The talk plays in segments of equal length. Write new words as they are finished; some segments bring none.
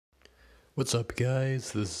What's up,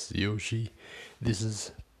 guys? This is Yoshi. This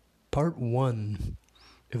is part one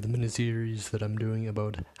of the miniseries that I'm doing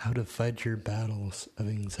about how to fight your battles of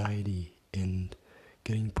anxiety and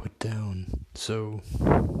getting put down. So,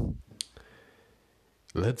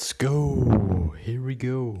 let's go. Here we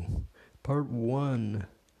go. Part one.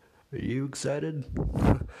 Are you excited?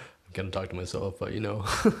 I'm gonna talk to myself, but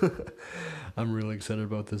I'm really excited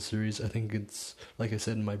about this series. I think it's, like I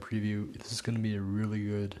said in my preview, this is gonna be a really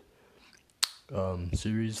good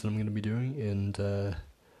series that I'm going to be doing, and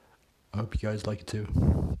I hope you guys like it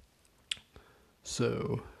too.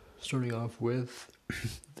 So, starting off with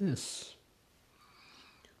this.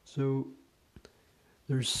 So,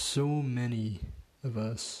 there's so many of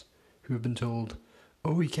us who have been told,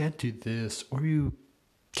 oh, you can't do this, or you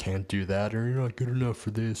can't do that, or you're not good enough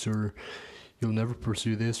for this, or you'll never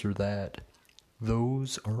pursue this or that.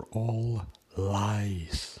 Those are all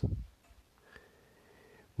lies.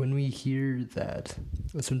 When we hear that,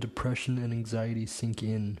 that's when depression and anxiety sink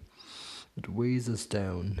in. It weighs us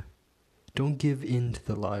down. Don't give in to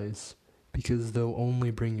the lies, because they'll only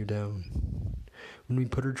bring you down. When we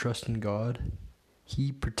put our trust in God,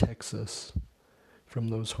 He protects us from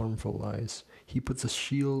those harmful lies. He puts a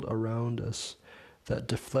shield around us that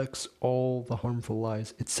deflects all the harmful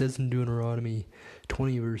lies. It says in Deuteronomy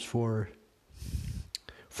 20 verse 4,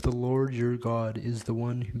 "For the Lord your God is the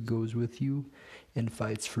one who goes with you and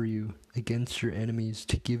fights for you against your enemies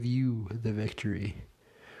to give you the victory."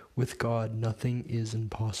 With God, nothing is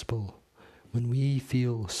impossible. When we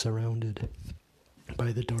feel surrounded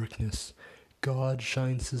by the darkness, God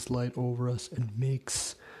shines His light over us and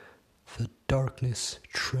makes the darkness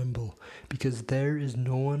tremble, because there is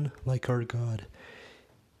no one like our God.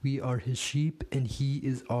 We are His sheep and He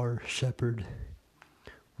is our shepherd.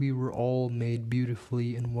 We were all made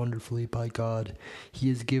beautifully and wonderfully by God. He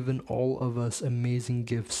has given all of us amazing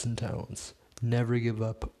gifts and talents. Never give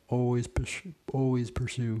up. Always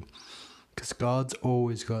pursue. Because God's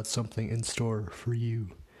always got something in store for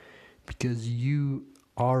you. Because you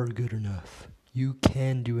are good enough. You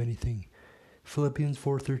can do anything. Philippians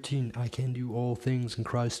 4:13, I can do all things in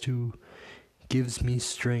Christ who gives me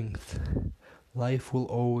strength. Life will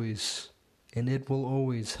always, and it will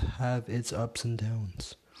always have its ups and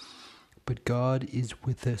downs. But God is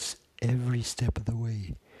with us every step of the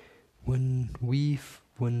way. When we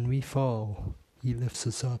fall, He lifts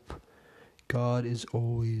us up. God is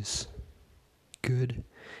always good,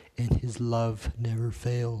 and His love never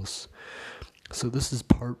fails. So this is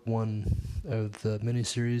part one of the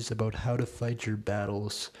miniseries about how to fight your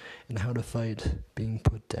battles and how to fight being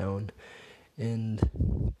put down. And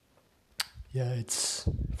yeah, it's,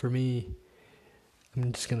 for me,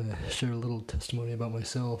 I'm just going to share a little testimony about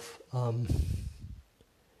myself.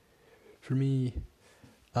 For me,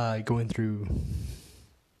 going through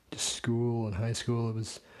school and high school,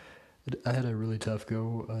 I had a really tough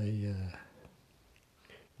go.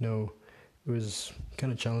 It was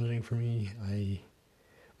kind of challenging for me. I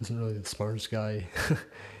wasn't really the smartest guy in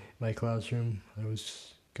my classroom. I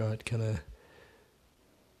got kind of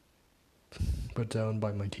put down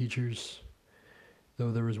by my teachers.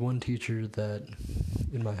 Though there was one teacher that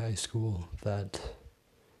in my high school that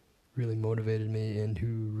really motivated me and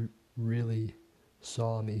who really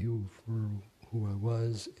saw me who I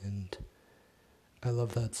was, and I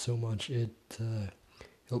love that so much. It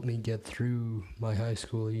helped me get through my high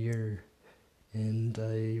school year, and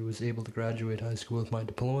I was able to graduate high school with my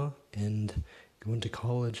diploma and go into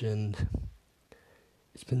college, and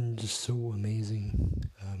it's been just so amazing.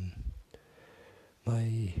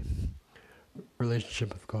 My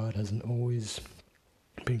relationship with God hasn't always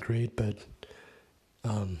been great, but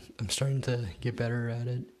I'm starting to get better at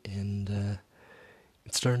it, and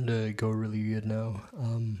it's starting to go really good now.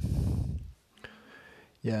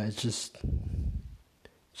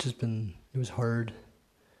 It was hard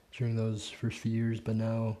during those first few years, but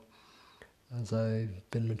now as I've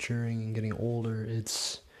been maturing and getting older,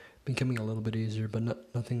 it's becoming a little bit easier, but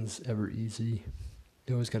nothing's ever easy.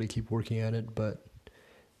 You always got to keep working at it, but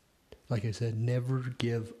like I said, never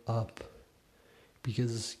give up,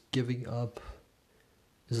 because giving up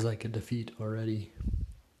is like a defeat already.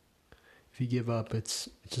 If you give up, it's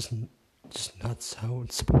just not how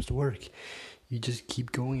it's supposed to work. You just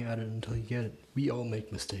keep going at it until you get it. We all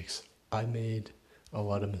make mistakes. I made a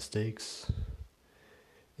lot of mistakes,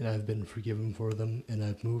 and I've been forgiven for them, and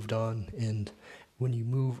I've moved on. And when you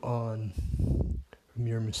move on from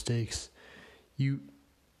your mistakes, you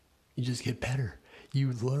just get better.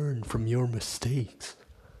 You learn from your mistakes.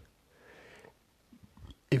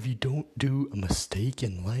 If you don't do a mistake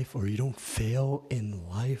in life, or you don't fail in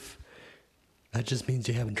life, that just means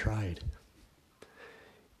you haven't tried.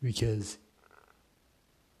 Because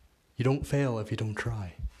you don't fail if you don't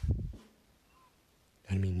try.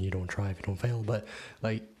 I mean, you don't try if you don't fail, but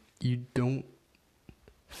like, you don't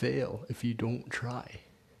fail if you don't try.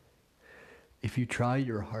 If you try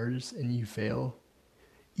your hardest and you fail,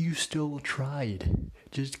 you still tried.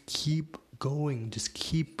 Just keep going. Just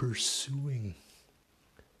keep pursuing.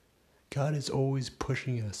 God is always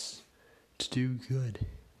pushing us to do good.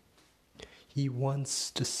 He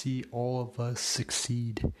wants to see all of us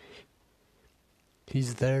succeed.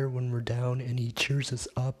 He's there when we're down, and he cheers us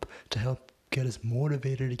up to help get us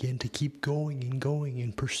motivated again to keep going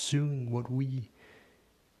and pursuing what we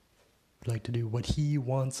like to do, what he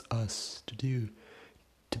wants us to do,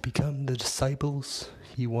 to become the disciples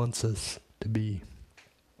he wants us to be.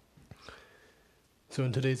 So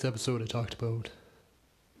in today's episode, I talked about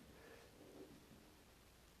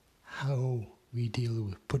how we deal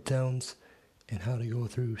with put-downs and how to go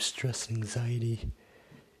through stress and anxiety.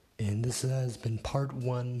 And this has been part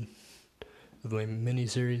 1 of my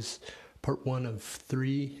mini-series. Part 1 of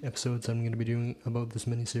 3 episodes I'm going to be doing about this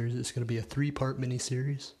mini-series. It's going to be a 3-part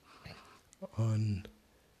mini-series on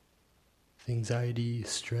anxiety,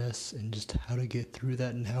 stress, and just how to get through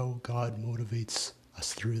that and how God motivates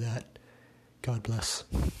us through that. God bless.